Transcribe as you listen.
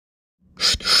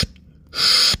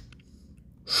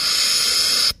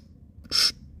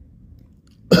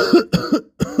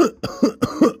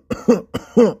All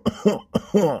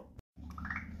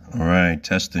right,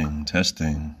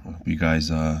 testing. Hope you guys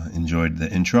enjoyed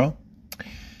the intro.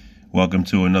 Welcome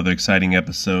to another exciting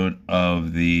episode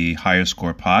of the Higher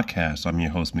Score podcast. I'm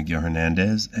your host, Miguel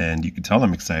Hernandez, and you can tell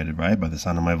I'm excited, right, by the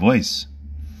sound of my voice.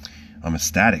 I'm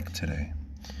ecstatic today.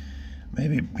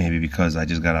 Maybe because I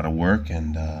just got out of work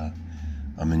and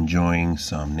I'm enjoying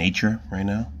some nature right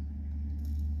now.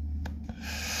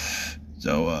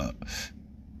 So,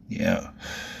 yeah.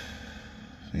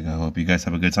 I hope you guys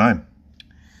have a good time.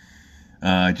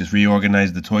 I just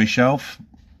reorganized the toy shelf,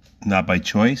 not by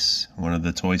choice. One of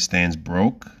the toy stands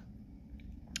broke.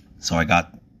 So I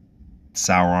got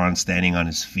Sauron standing on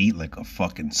his feet like a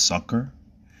fucking sucker.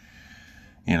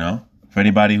 You know? For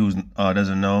anybody who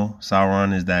doesn't know,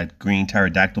 Sauron is that green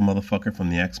pterodactyl motherfucker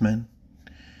from the X-Men.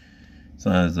 So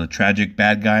he's a tragic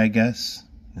bad guy, I guess.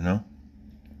 You know?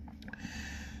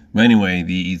 But anyway,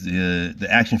 the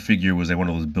action figure was like one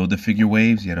of those Build-A-Figure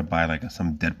waves. You had to buy like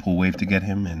some Deadpool wave to get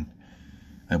him, and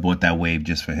I bought that wave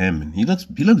just for him. And he looks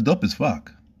dope as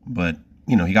fuck. But,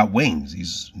 you know, he got wings.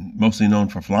 He's mostly known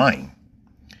for flying.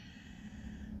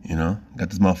 You know? Got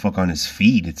this motherfucker on his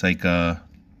feet. It's like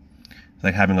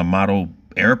having a model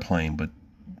airplane, but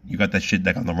you got that shit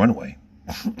like on the runway.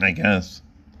 I guess.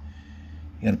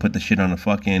 You gotta put the shit on a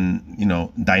fucking, you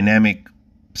know, dynamic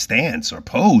stance or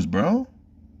pose, bro.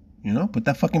 You know, put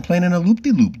that fucking plane in a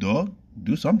loop-de-loop, dog.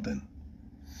 Do something.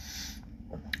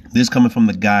 This coming from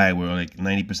the guy where like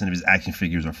 90% of his action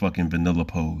figures are fucking vanilla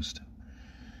posed.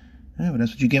 Yeah, but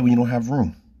that's what you get when you don't have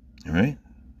room. All right?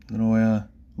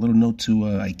 Little note to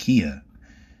IKEA.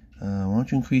 Why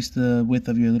don't you increase the width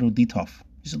of your little DTOF?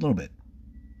 Just a little bit.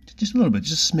 Just a little bit.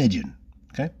 Just a smidgen.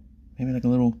 Okay? Maybe like a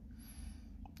little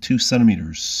 2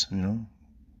 centimeters, you know?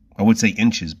 I would say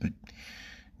inches, but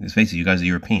let's face it, you guys are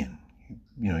European.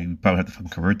 You know, you probably have to fucking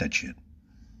convert that shit.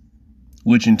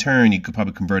 Which in turn, you could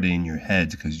probably convert it in your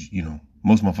heads because, you know,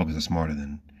 most motherfuckers are smarter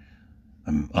than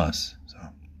us. So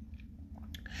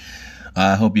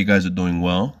I hope you guys are doing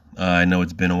well. I know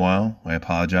it's been a while. I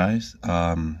apologize.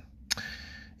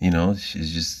 You know, it's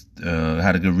just I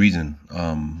had a good reason.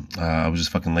 I was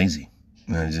just fucking lazy.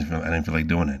 I didn't feel like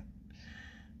doing it.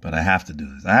 But I have to do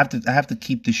this. I have to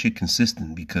keep this shit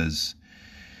consistent because,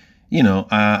 you know,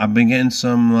 I've been getting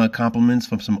some compliments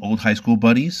from some old high school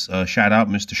buddies. Shout out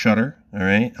Mr. Shutter, all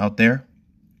right, out there.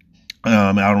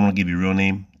 I don't want to give you a real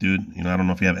name, dude. You know, I don't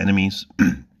know if you have enemies.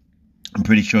 I'm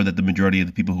pretty sure that the majority of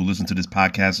the people who listen to this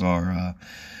podcast are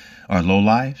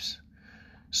lowlives.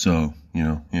 So, you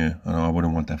know, yeah, I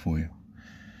wouldn't want that for you.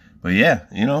 But yeah,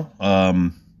 you know,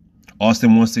 Austin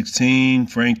 116,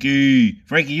 Frankie,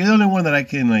 you're the only one that I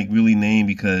can like really name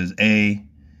because A,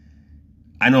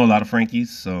 I know a lot of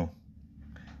Frankies, so,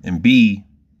 and B,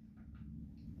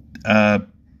 yeah,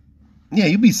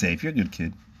 you be safe. You're a good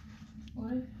kid.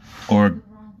 What? Or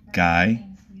guy.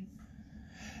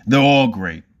 They're all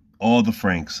great. All the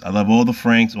Franks. I love all the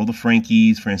Franks, all the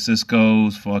Frankies,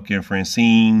 Franciscos, fucking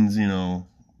Francines, you know,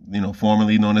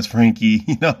 formerly known as Frankie,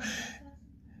 you know.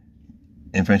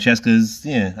 And Francescas,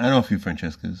 yeah, I know a few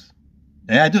Francescas.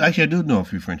 Yeah, I do know a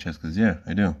few Francescas, yeah,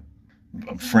 I do.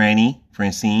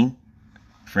 Francine,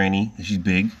 Franny, she's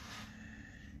big,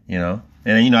 you know.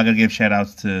 And then, you know, I gotta give shout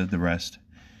outs to the rest.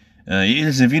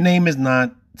 Listen, if your name is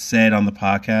not said on the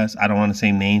podcast, I don't want to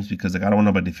say names because like I don't want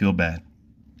nobody to feel bad.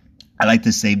 I like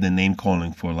to save the name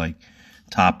calling for like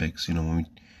topics, you know, when we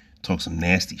talk some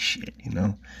nasty shit, you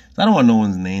know. So I don't want no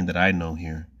one's name that I know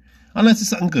here. Unless it's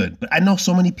something good. But I know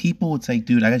so many people, it's like,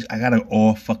 dude, I gotta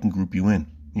all fucking group you in,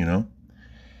 you know?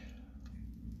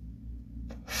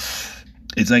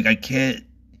 It's like I can't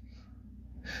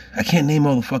name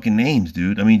all the fucking names,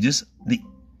 dude. I mean, just the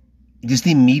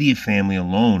immediate family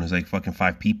alone is like fucking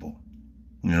 5 people.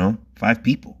 You know? 5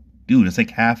 people. Dude, it's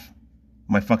like half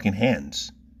my fucking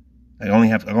hands. I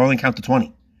only count to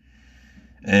 20.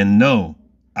 And no,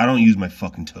 I don't use my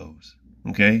fucking toes.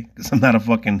 Okay? Because I'm not a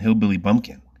fucking hillbilly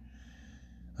bumpkin.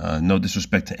 No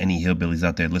disrespect to any hillbillies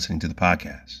out there listening to the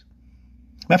podcast.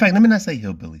 Matter of fact, let me not say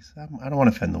hillbillies. I don't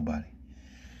want to offend nobody.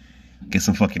 Get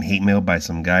some fucking hate mail by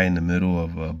some guy in the middle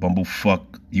of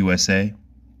Bumblefuck USA.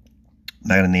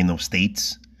 Not gonna name no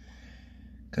states.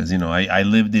 Because, you know, I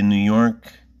lived in New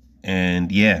York.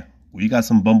 And yeah, we got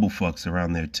some bumblefucks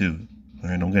around there too. All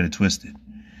right, don't get it twisted.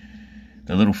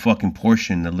 The little fucking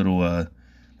portion, the little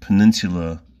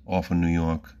peninsula off of New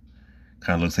York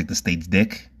kind of looks like the state's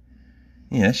dick.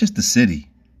 Yeah, it's just the city.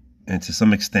 And to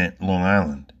some extent, Long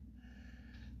Island.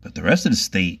 But the rest of the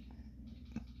state,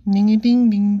 ding, ding,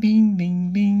 ding, ding,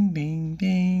 ding, ding, ding,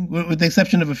 ding. With the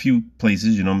exception of a few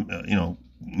places, you know,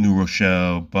 New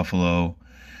Rochelle, Buffalo,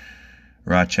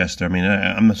 Rochester. I mean,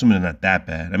 I'm assuming they're not that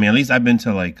bad. I mean, at least I've been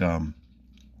to like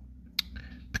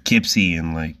Poughkeepsie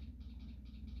and like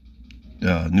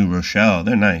New Rochelle.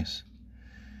 They're nice.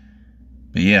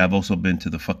 But yeah, I've also been to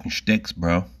the fucking sticks,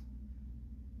 bro.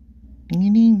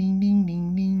 Ding ding ding ding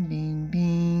ding ding ding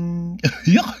ding.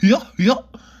 Yeah, yeah, yeah.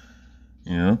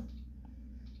 You know?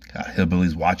 God,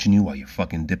 hillbillies watching you while you're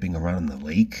fucking dipping around in the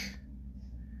lake.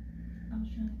 I was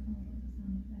trying to come up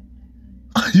with a sound effect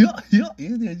I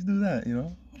could. Yeah, just do that, you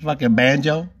know? Fucking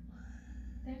banjo.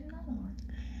 There's another one.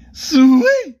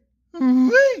 Sweet,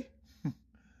 sweet.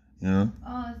 You know?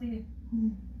 Oh, I see.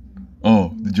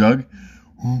 Oh, the jug?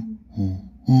 Well,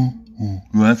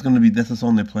 that's the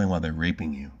song they're playing while they're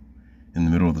raping you. In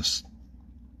the middle of the,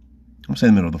 I'm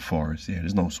saying the middle of the forest. Yeah,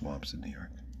 there's no swamps in New York.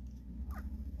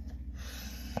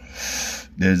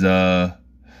 There's a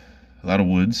lot of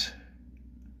woods.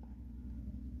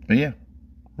 But yeah,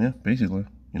 basically,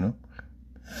 you know.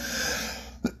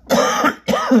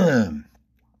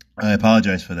 I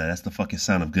apologize for that. That's the fucking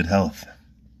sound of good health.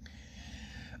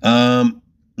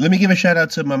 Let me give a shout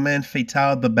out to my man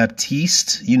Fatal the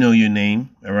Baptiste. You know your name,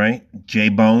 all right? J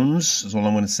Bones is all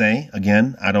I'm going to say.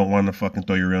 Again, I don't want to fucking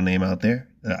throw your real name out there.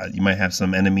 You might have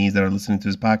some enemies that are listening to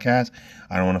this podcast.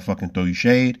 I don't want to fucking throw you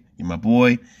shade. You're my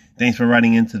boy. Thanks for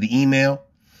writing into the email.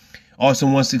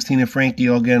 Awesome116 and Frankie,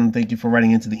 again, thank you for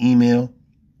writing into the email.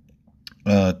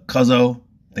 Cuzzo,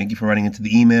 thank you for writing into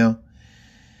the email.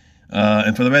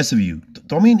 And for the rest of you,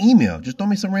 throw me an email. Just throw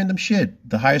me some random shit.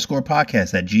 The Higher Score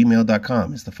Podcast at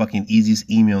gmail.com. It's the fucking easiest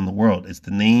email in the world. It's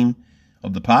the name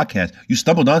of the podcast. You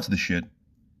stumbled onto the shit.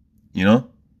 You know?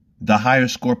 The Higher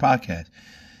Score Podcast.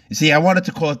 You see, I wanted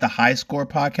to call it the High Score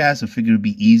Podcast. I figured it would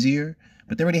be easier.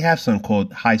 But they already have something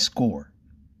called High Score.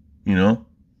 You know?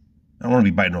 I don't want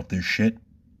to be biting off their shit.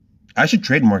 I should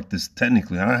trademark this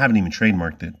technically. I haven't even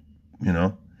trademarked it. You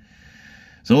know?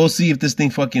 So we'll see if this thing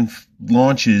fucking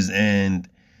launches and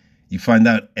you find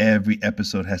out every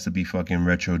episode has to be fucking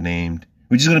retro named,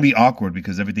 which is going to be awkward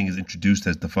because everything is introduced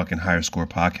as the fucking Higher Score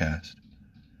Podcast.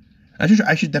 I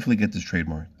should definitely get this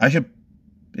trademark. I'll do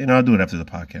it after the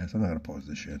podcast. I'm not going to pause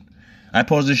this shit. I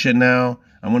pause this shit now.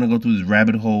 I'm going to go through this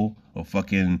rabbit hole of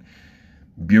fucking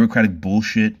bureaucratic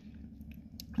bullshit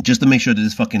just to make sure that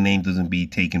this fucking name doesn't be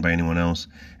taken by anyone else.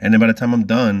 And then by the time I'm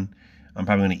done, I'm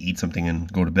probably going to eat something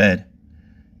and go to bed.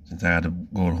 Since I had to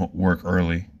go to work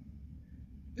early.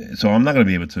 So I'm not going to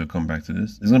be able to come back to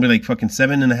this. It's going to be like fucking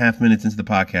 7.5 minutes into the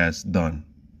podcast, done.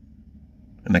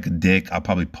 And like a dick, I'll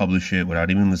probably publish it without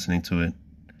even listening to it.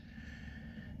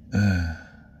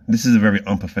 This is a very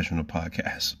unprofessional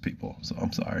podcast, people. So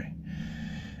I'm sorry.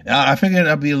 I figured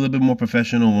I'll be a little bit more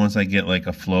professional once I get like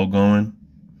a flow going.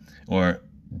 Or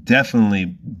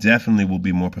definitely will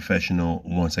be more professional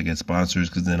once I get sponsors.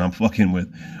 Because then I'm fucking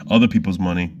with other people's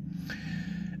money.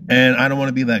 And I don't want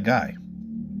to be that guy.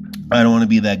 I don't want to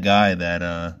be that guy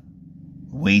that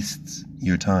wastes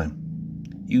your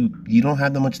time. You don't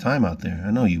have that much time out there.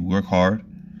 I know you work hard.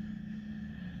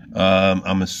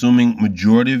 I'm assuming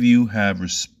majority of you have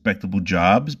respectable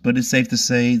jobs, but it's safe to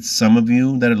say some of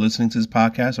you that are listening to this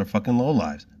podcast are fucking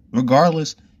lowlives.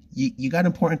 Regardless, you got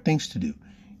important things to do.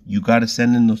 You got to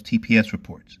send in those TPS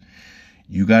reports.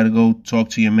 You got to go talk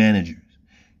to your managers.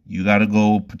 You got to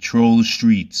go patrol the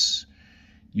streets.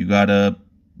 You gotta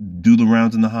do the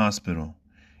rounds in the hospital.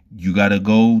 You gotta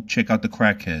go check out the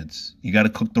crackheads. You gotta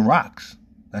cook the rocks.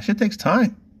 That shit takes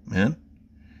time, man.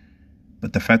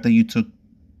 But the fact that you took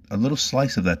a little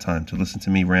slice of that time to listen to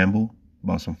me ramble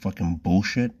about some fucking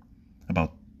bullshit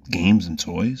about games and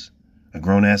toys, a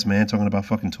grown-ass man talking about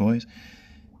fucking toys,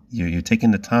 you're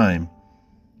taking the time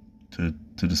to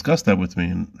discuss that with me,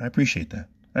 and I appreciate that.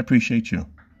 I appreciate you.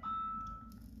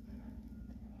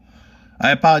 I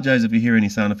apologize if you hear any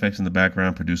sound effects in the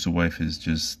background. Producer wife is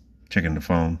just checking the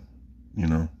phone, you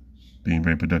know, being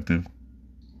very productive.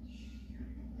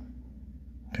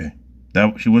 Okay.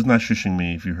 She was not shushing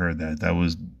me if you heard that. That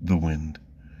was the wind.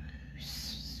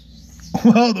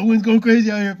 Well, the wind's going crazy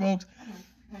out here, folks.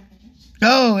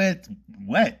 Oh, it's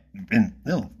wet and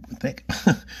thick.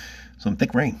 Some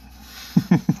thick rain.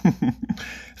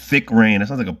 Thick rain. That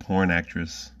sounds like a porn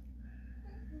actress.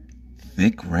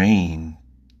 Thick rain.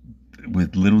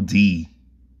 With Little D.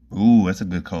 Ooh, that's a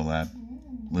good collab.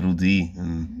 Little D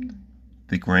and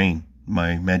Thick Rain.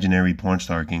 My imaginary porn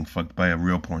star getting fucked by a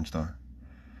real porn star.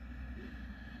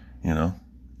 You know?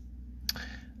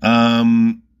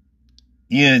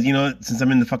 Yeah, you know, since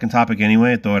I'm in the fucking topic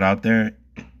anyway, I throw it out there.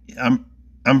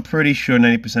 I'm pretty sure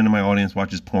 90% of my audience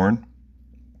watches porn.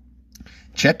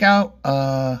 Check out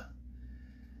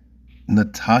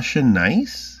Natasha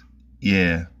Nice.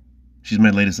 Yeah. She's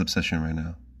my latest obsession right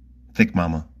now. Thick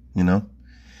mama, you know?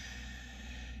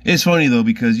 It's funny though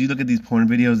because you look at these porn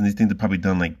videos and these things are probably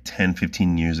done like 10,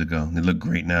 15 years ago. They look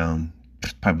great now and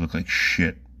probably look like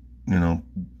shit. You know,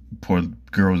 poor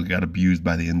girls got abused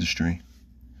by the industry.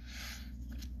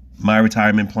 My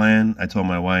retirement plan, I told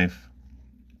my wife,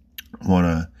 I want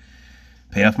to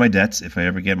pay off my debts. If I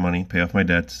ever get money, pay off my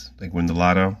debts. Like win the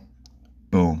lotto,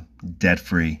 boom, debt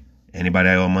free. Anybody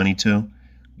I owe money to,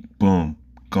 boom,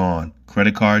 gone.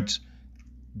 Credit cards,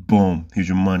 boom, here's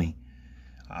your money.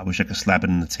 I wish I could slap it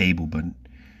in the table, but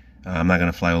I'm not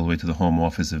going to fly all the way to the home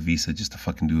office of Visa just to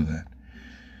fucking do that.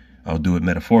 I'll do it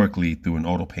metaphorically through an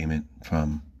auto payment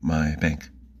from my bank.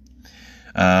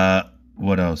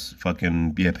 What else?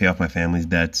 Fucking, yeah, pay off my family's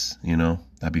debts, you know?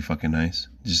 That'd be fucking nice.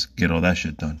 Just get all that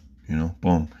shit done, you know?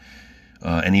 Boom.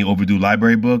 Any overdue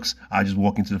library books, I just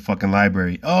walk into the fucking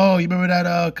library. Oh, you remember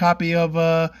that copy of,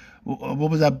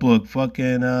 what was that book?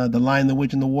 Fucking, The Lion, the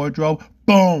Witch, and the Wardrobe?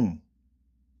 Boom!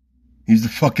 Here's the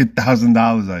fucking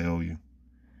 $1,000 I owe you.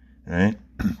 Alright?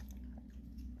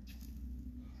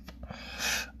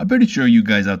 I'm pretty sure you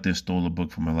guys out there stole a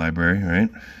book from a library, right?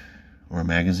 Or a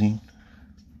magazine.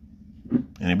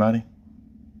 Anybody?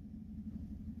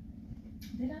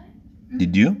 Did I?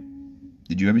 Did you?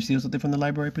 Did you ever steal something from the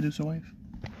library, producer wife?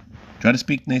 Try to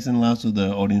speak nice and loud so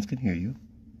the audience can hear you.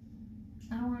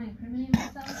 I don't want to incriminate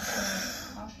myself.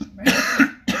 So off the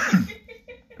record.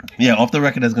 Yeah, off the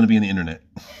record, that's going to be on the internet.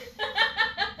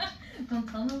 Don't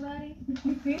tell nobody.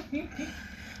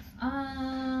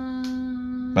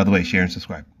 By the way, share and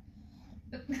subscribe.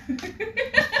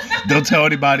 Don't tell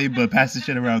anybody, but pass the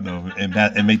shit around though, and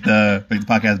make the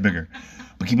podcast bigger.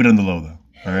 But keep it on the low though.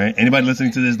 All right. Anybody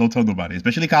listening to this, don't tell nobody,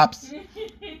 especially cops.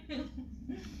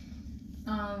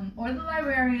 Or the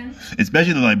librarians.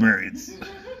 Especially the librarians.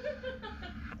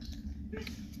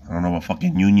 I don't know what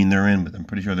fucking union they're in, but I'm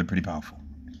pretty sure they're pretty powerful.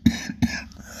 Did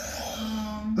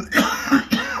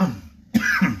I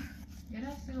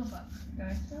steal a book? Did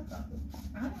I steal a book?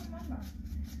 I don't remember.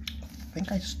 I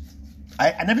think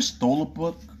I never stole a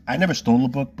book. I never stole a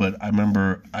book, but I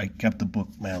remember I kept the book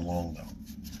mad long though.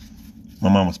 My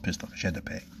mom was pissed off. She had to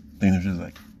pay. I think it was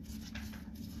like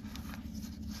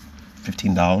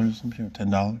 $15, I'm sure,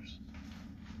 $10.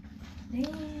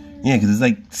 Damn. Yeah, because it's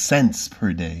like cents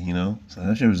per day, you know? So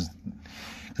that shit was...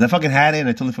 Because I fucking had it and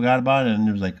I totally forgot about it and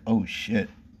it was like, oh shit.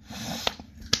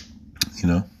 You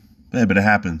know? Yeah, but it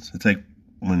happens. It's like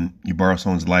when you borrow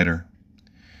someone's lighter.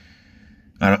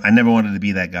 I never wanted to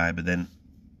be that guy, but then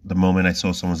the moment I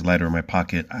saw someone's lighter in my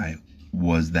pocket, I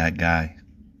was that guy.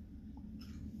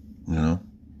 You know?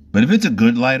 But if it's a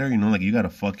good lighter, you know, like you got a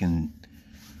fucking...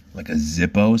 like a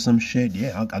Zippo or some shit,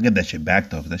 yeah, I'll get that shit back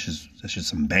though. That's just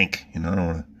some bank, you know. I don't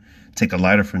want to take a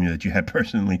lighter from you that you had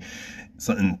personally,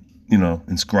 something, you know,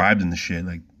 inscribed in the shit.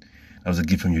 Like that was a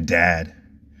gift from your dad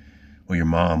or your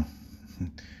mom,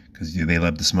 because they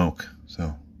love to smoke.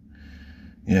 So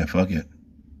yeah, fuck it.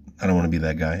 I don't want to be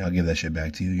that guy. I'll give that shit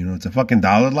back to you. You know, it's a fucking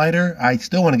dollar lighter. I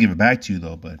still want to give it back to you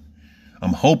though, but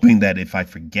I'm hoping that if I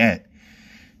forget,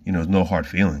 you know, there's no hard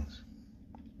feelings.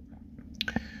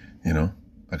 You know.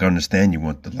 Like, I understand you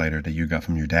want the lighter that you got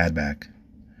from your dad back.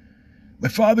 My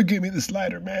father gave me this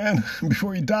lighter, man,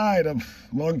 before he died of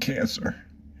lung cancer.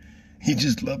 He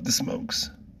just loved the smokes.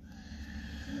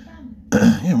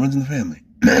 Yeah, it runs in the family.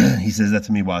 He says that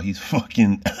to me while he's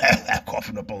fucking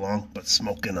coughing up a lung, but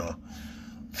smoking a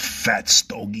fat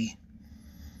stogie.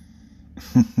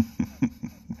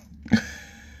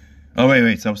 Oh,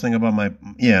 wait. So I was thinking about my...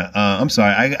 Yeah, I'm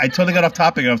sorry. I totally got off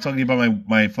topic. I was talking about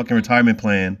my fucking retirement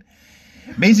plan.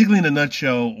 Basically, in a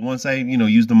nutshell, once I, you know,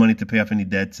 use the money to pay off any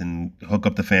debts and hook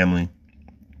up the family,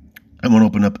 I'm going to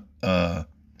open up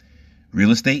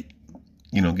real estate,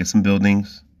 you know, get some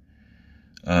buildings,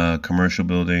 commercial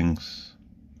buildings,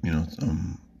 you know,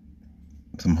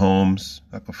 some homes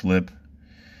I could flip,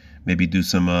 maybe do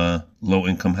some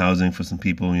low-income housing for some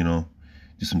people, you know,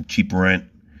 do some cheap rent,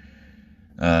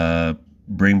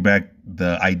 bring back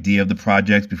the idea of the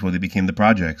projects before they became the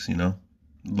projects, you know.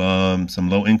 Some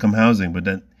low-income housing, but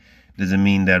that doesn't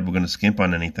mean that we're going to skimp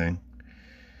on anything,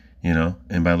 you know.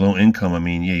 And by low income, I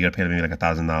mean, yeah, you got to pay maybe like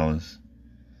 $1,000.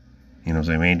 You know what I'm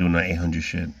saying? We ain't doing that 800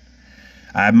 shit.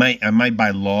 I might by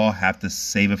law have to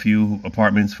save a few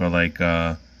apartments for like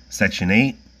Section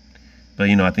 8, but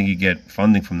you know, I think you get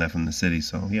funding from that from the city.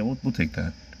 So yeah, we'll take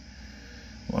that.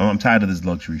 Well, I'm tired of this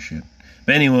luxury shit.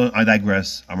 But anyway, I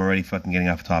digress. I'm already fucking getting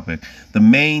off topic. The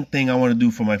main thing I want to do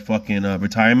for my fucking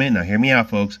retirement, now hear me out,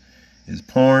 folks, is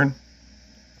porn,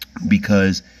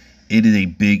 because it is a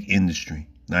big industry.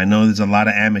 Now, I know there's a lot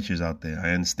of amateurs out there.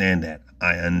 I understand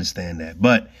that.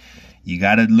 But you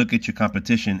got to look at your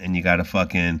competition and you got to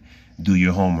fucking do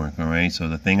your homework, all right? So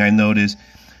the thing I notice,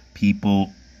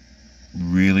 people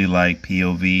really like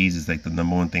POVs. It's like the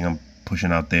number one thing I'm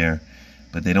pushing out there.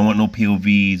 But they don't want no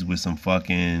POVs with some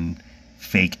fucking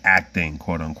fake acting,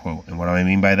 quote unquote. And what do I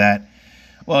mean by that?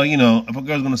 Well, you know, if a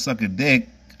girl's gonna suck a dick,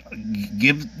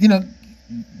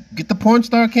 get the porn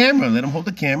star camera. Let them hold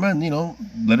the camera and, you know,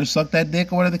 let her suck that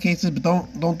dick or whatever the case is. But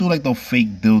don't do like those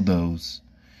fake dildos,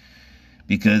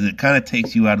 because it kind of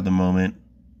takes you out of the moment.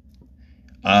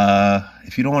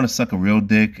 If you don't want to suck a real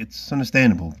dick, it's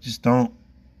understandable. Just don't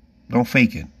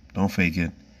fake it. Don't fake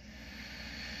it.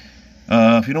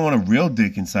 If you don't want a real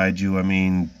dick inside you, I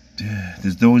mean,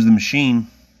 there's always the machine.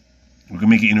 We can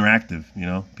make it interactive, you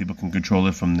know. People can control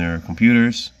it from their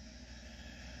computers.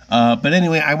 But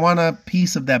anyway, I want a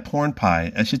piece of that porn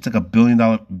pie. That shit's like billions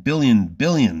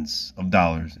of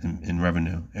dollars in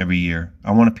revenue every year.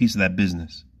 I want a piece of that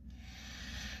business.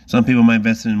 Some people might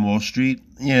invest in Wall Street.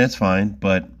 Yeah, that's fine.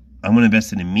 But I'm going to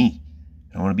invest it in me.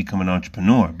 I want to become an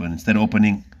entrepreneur. But instead of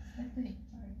opening... I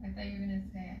thought you were going to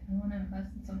say, I want to invest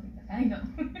in something that I know.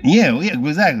 Yeah,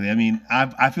 exactly. I mean,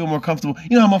 I feel more comfortable.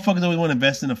 You know how motherfuckers always want to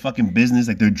invest in a fucking business,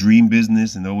 like their dream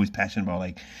business, and they're always passionate about,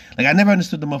 like I never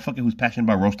understood the motherfucker who's passionate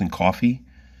about roasting coffee.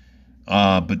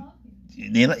 But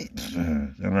they like, I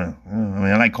don't know. I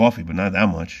mean, I like coffee, but not that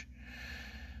much.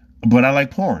 But I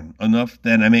like porn enough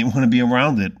that I may want to be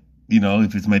around it, you know,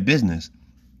 if it's my business.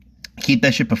 Keep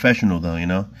that shit professional, though, you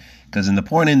know? Because in the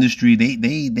porn industry,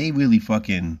 they really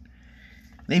fucking...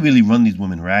 They really run these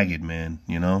women ragged, man,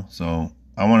 you know? So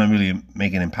I want to really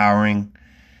make it empowering.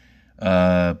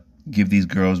 Give these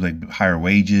girls, like, higher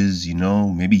wages, you know?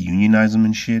 Maybe unionize them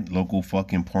and shit. Local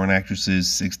fucking porn actresses,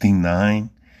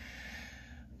 16.9.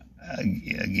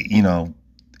 You know...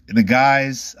 The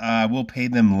guys, will pay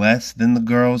them less than the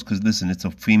girls because, listen, it's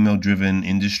a female-driven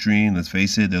industry. Let's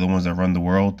face it, they're the ones that run the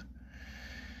world,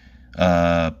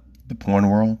 the porn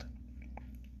world.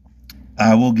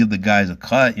 I will give the guys a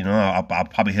cut. You know, I'll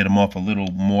probably hit them off a little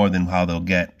more than how they'll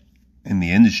get in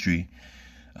the industry.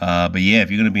 But yeah, if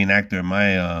you're gonna be an actor in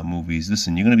my movies,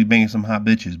 listen, you're gonna be banging some hot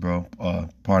bitches, bro.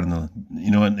 Pardon the,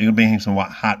 you know what? You're gonna be banging some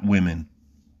hot women.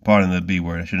 Pardon the B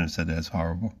word. I shouldn't have said that. It's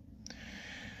horrible.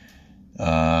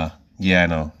 Yeah, I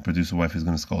know. Producer wife is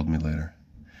gonna scold me later.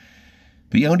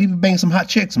 But you don't even bang some hot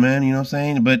chicks, man. You know what I'm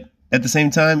saying? But at the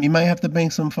same time, you might have to bang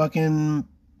some uggos.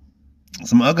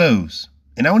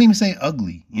 And I won't even say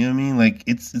ugly. You know what I mean? Like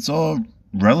it's all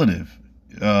relative.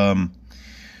 A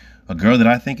girl that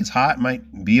I think is hot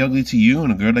might be ugly to you,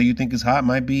 and a girl that you think is hot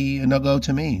might be an uggo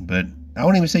to me. But I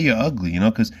won't even say you're ugly, you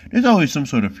know, because there's always some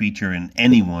sort of feature in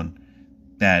anyone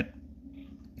that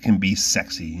can be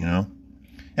sexy, you know.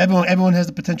 Everyone has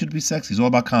the potential to be sexy. It's all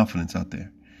about confidence out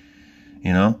there,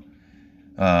 you know.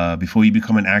 Before you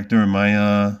become an actor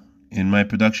in my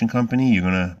production company, you're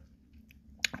gonna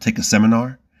take a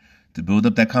seminar to build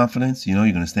up that confidence. You know,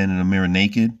 you're gonna stand in a mirror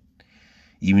naked,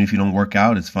 even if you don't work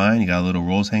out. It's fine. You got little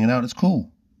rolls hanging out. It's cool.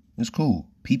 It's cool.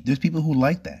 There's people who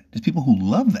like that. There's people who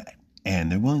love that, and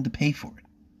they're willing to pay for it.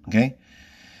 Okay.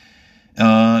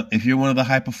 If you're one of the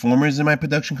high performers in my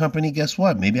production company, guess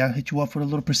what? Maybe I'll hit you up for a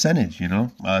little percentage, you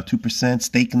know, 2%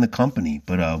 stake in the company.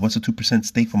 But what's a 2%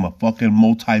 stake from a fucking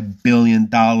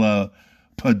multi-billion-dollar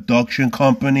production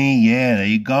company? Yeah, there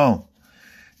you go.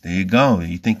 There you go.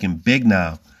 You're thinking big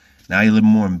now. Now you're a little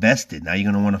more invested. Now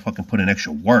you're going to want to fucking put in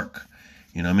extra work.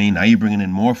 You know what I mean? Now you're bringing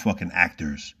in more fucking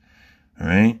actors. All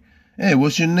right? Hey,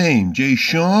 what's your name? Jay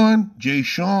Sean? Jay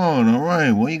Sean. All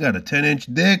right. Well, you got a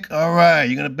 10-inch dick? All right.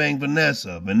 You're going to bang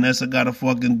Vanessa. Vanessa got a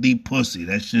fucking deep pussy.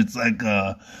 That shit's like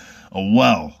a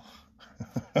well.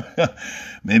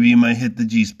 Maybe you might hit the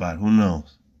G-spot. Who knows?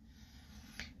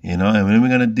 You know, and then we're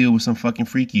going to deal with some fucking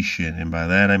freaky shit. And by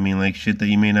that, I mean like shit that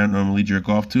you may not normally jerk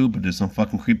off to, but there's some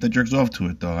fucking creep that jerks off to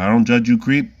it, though. I don't judge you,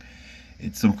 creep.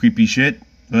 It's some creepy shit.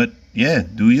 But, yeah,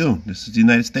 do you. This is the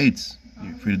United States.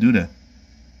 You're free to do that.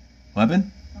 What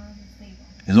happened?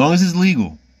 As long as it's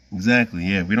legal. Exactly,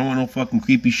 yeah. We don't want no fucking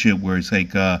creepy shit where it's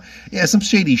like, yeah, some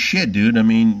shady shit, dude. I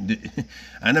mean,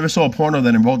 I never saw a porno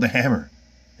that involved a hammer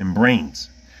and brains.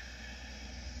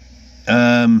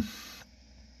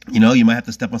 You know, you might have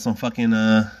to step on some fucking,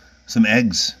 some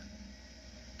eggs.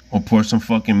 Or pour some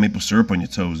fucking maple syrup on your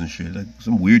toes and shit. Like,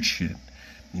 some weird shit.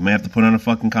 You might have to put on a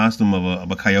fucking costume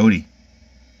of a coyote.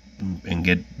 And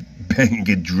get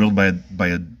drilled by a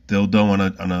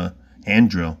dildo on a hand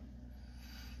drill.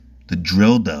 The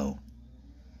drill dough.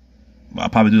 I'll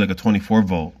probably do like a 24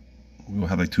 volt. We'll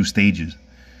have like 2 stages.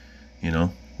 You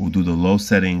know, we'll do the low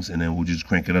settings and then we'll just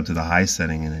crank it up to the high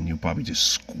setting, and then you'll probably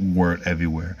just squirt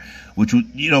everywhere.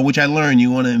 Which I learned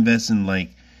you want to invest in like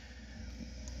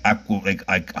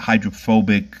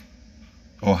hydrophobic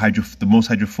or the most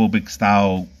hydrophobic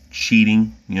style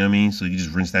sheeting. You know what I mean? So you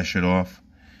just rinse that shit off.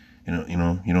 You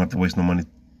don't have to waste no money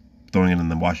throwing it in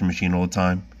the washing machine all the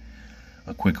time.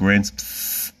 A quick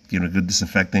rinse, good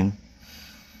disinfecting.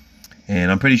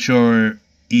 And I'm pretty sure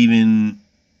even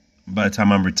by the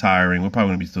time I'm retiring, we're probably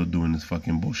gonna be still doing this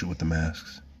fucking bullshit with the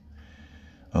masks,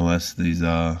 unless these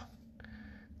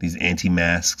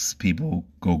anti-masks people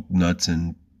go nuts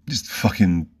and just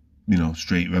fucking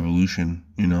straight revolution.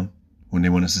 When they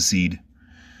want to secede.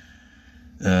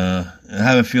 I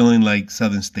have a feeling like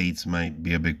southern states might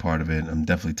be a big part of it. I'm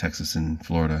definitely Texas and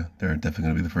Florida. They're definitely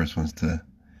gonna be the first ones to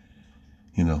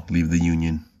leave the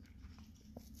union.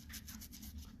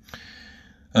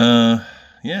 Yeah,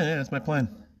 that's my plan.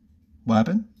 What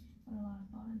happened?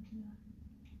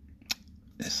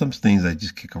 There's some things I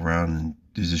just kick around and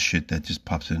there's this shit that just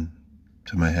pops in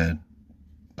to my head.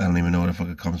 I don't even know where the fuck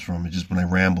it comes from. It's just when I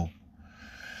ramble.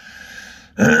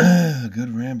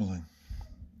 Good rambling.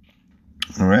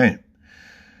 All right.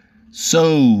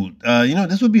 So,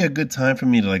 this would be a good time for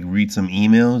me to read some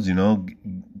emails,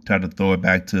 try to throw it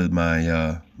back to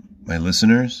my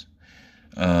listeners.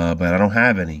 But I don't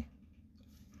have any.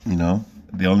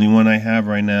 The only one I have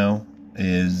right now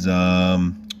is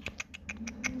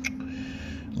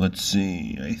let's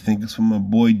see. I think it's from my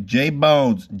boy J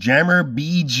Bones, Jammer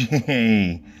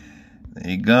BJ. There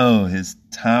you go. His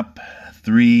top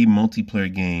 3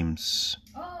 multiplayer games.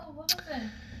 Oh, what was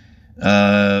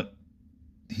it?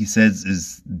 He says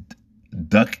is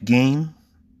Duck Game,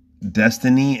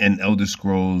 Destiny, and Elder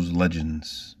Scrolls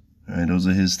Legends. All right, those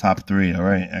are his top 3. All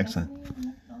right, excellent.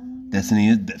 Destiny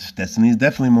is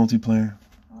definitely multiplayer.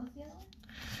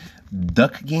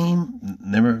 Duck Game,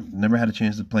 never had a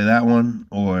chance to play that one,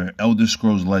 or Elder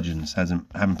Scrolls Legends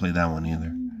haven't played that one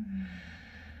either.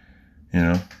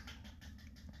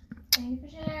 Thank you for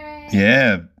sharing.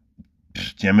 Yeah,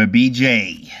 Gemma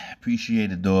BJ,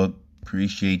 appreciate it, dog.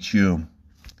 Appreciate you.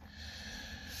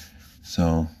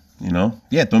 So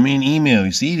throw me an email.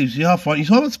 You see how fun? You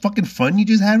saw how much fucking fun you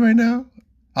just had right now?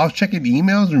 I was checking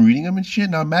emails and reading them and shit.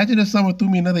 Now imagine if someone threw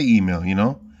me another email.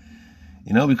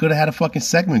 We could have had a fucking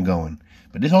segment going.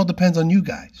 But this all depends on you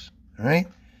guys. All right?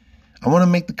 I want to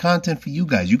make the content for you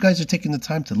guys. You guys are taking the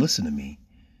time to listen to me.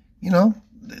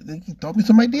 Throw me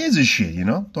some ideas and shit,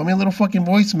 Throw me a little fucking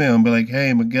voicemail and be like,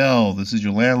 hey, Miguel, this is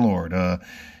your landlord.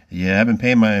 Yeah, I haven't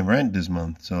paid my rent this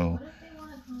month, so... What if they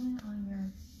want to comment on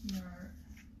your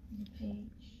page?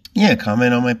 Yeah,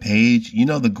 comment on my page.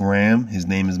 The gram. His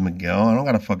name is Miguel. I don't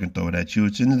got to fucking throw it at you.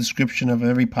 It's in the description of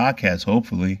every podcast,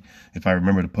 hopefully, if I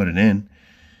remember to put it in.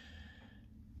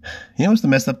 What's the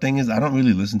messed up thing is? I don't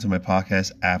really listen to my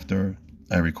podcast after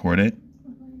I record it.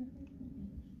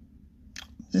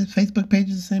 The Facebook page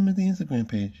is the same as the Instagram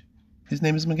page. His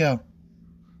name is Miguel.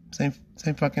 Same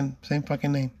fucking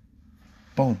name.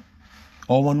 Boom.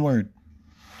 All one word.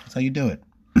 That's how you do it.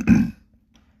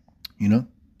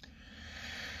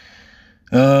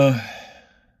 Oh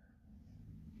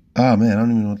man, I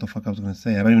don't even know what the fuck I was gonna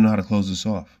say. I don't even know how to close this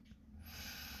off.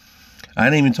 I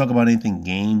didn't even talk about anything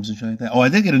games and shit like that. Oh, I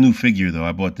did get a new figure though.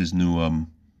 I bought this new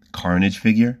Carnage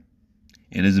figure.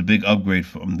 It is a big upgrade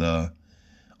from the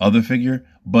other figure,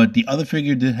 but the other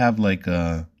figure did have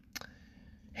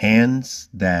hands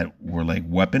that were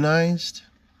weaponized.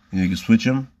 You can switch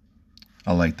them.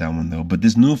 I like that one though. But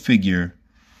this new figure,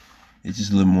 it's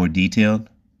just a little more detailed.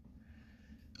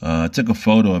 I took a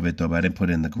photo of it though, but I didn't put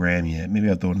it in the gram yet. Maybe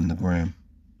I'll throw it in the gram.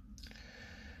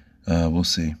 We'll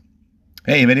see.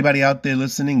 Hey, if anybody out there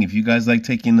listening, if you guys like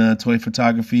taking toy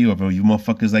photography, or if you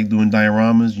motherfuckers like doing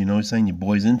dioramas, what I'm saying, your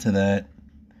boy's into that.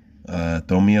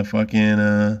 Throw me a fucking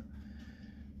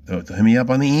hit me up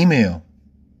on the email.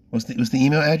 What's the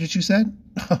email address you said?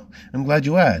 I'm glad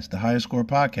you asked.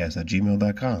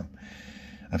 thehigherscorepodcast@gmail.com.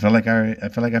 I feel like I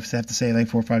have to say it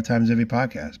 4 or 5 times every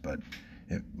podcast, but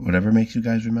whatever makes you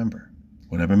guys remember.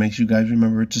 Whatever makes you guys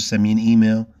remember, just send me an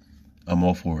email. I'm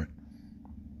all for it.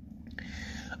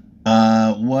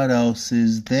 What else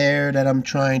is there that I'm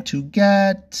trying to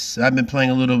get? I've been playing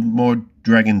a little more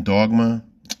Dragon Dogma.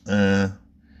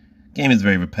 Game is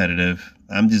very repetitive.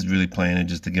 I'm just really playing it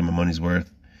just to get my money's worth.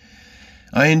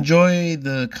 I enjoy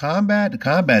the combat. The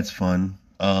combat's fun.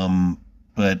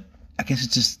 But I guess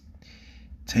it just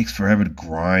takes forever to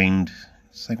grind.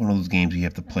 It's like one of those games you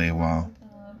have to play a while.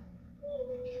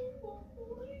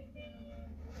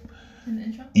 In the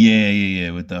intro?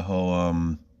 Yeah. With the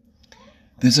whole,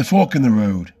 there's a fork in the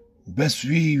road. Best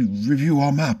review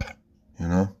our map.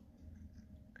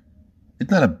 It's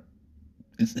not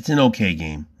it's an okay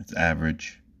game. It's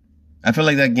average. I feel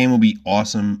like that game will be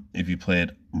awesome if you play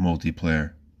it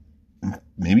multiplayer.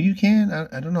 Maybe you can.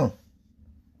 I don't know.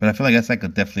 But I feel like that's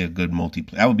definitely a good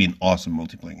multiplayer. That would be an awesome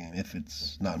multiplayer game if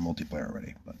it's not multiplayer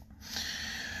already. But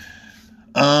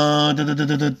And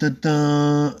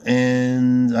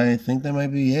I think that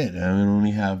might be it. I don't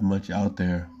really have much out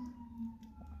there.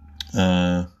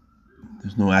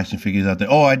 There's no action figures out there.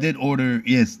 Oh, I did order.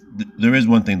 Yes, there is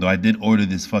one thing though. I did order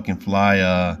this fucking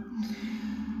fly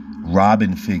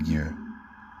Robin figure.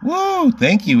 Whoa!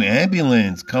 Thank you,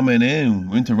 ambulance coming in.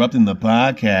 We're interrupting the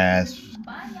podcast.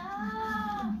 I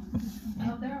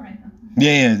hope they're alright though.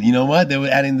 Yeah. You know what? They were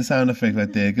adding the sound effect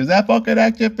right there because that fucking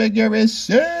action figure is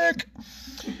sick.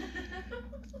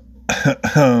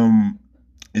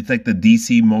 It's like the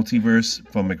DC multiverse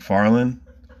from McFarlane.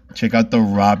 Check out the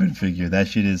Robin figure. That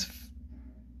shit is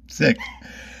sick.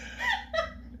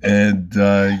 And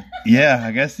yeah,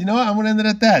 I guess, you know what? I'm going to end it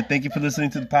at that. Thank you for listening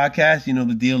to the podcast. You know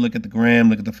the deal. Look at the gram.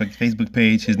 Look at the Facebook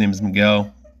page. His name is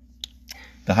Miguel.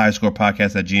 The High Score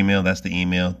Podcast at Gmail. That's the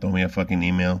email. Throw me a fucking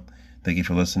email. Thank you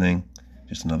for listening.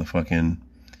 Just another fucking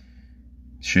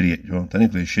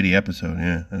technically a shitty episode.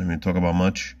 Yeah, I didn't even talk about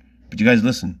much. But you guys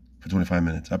listen for 25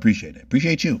 minutes. I appreciate it.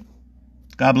 Appreciate you.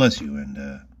 God bless you.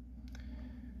 And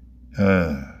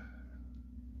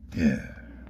yeah.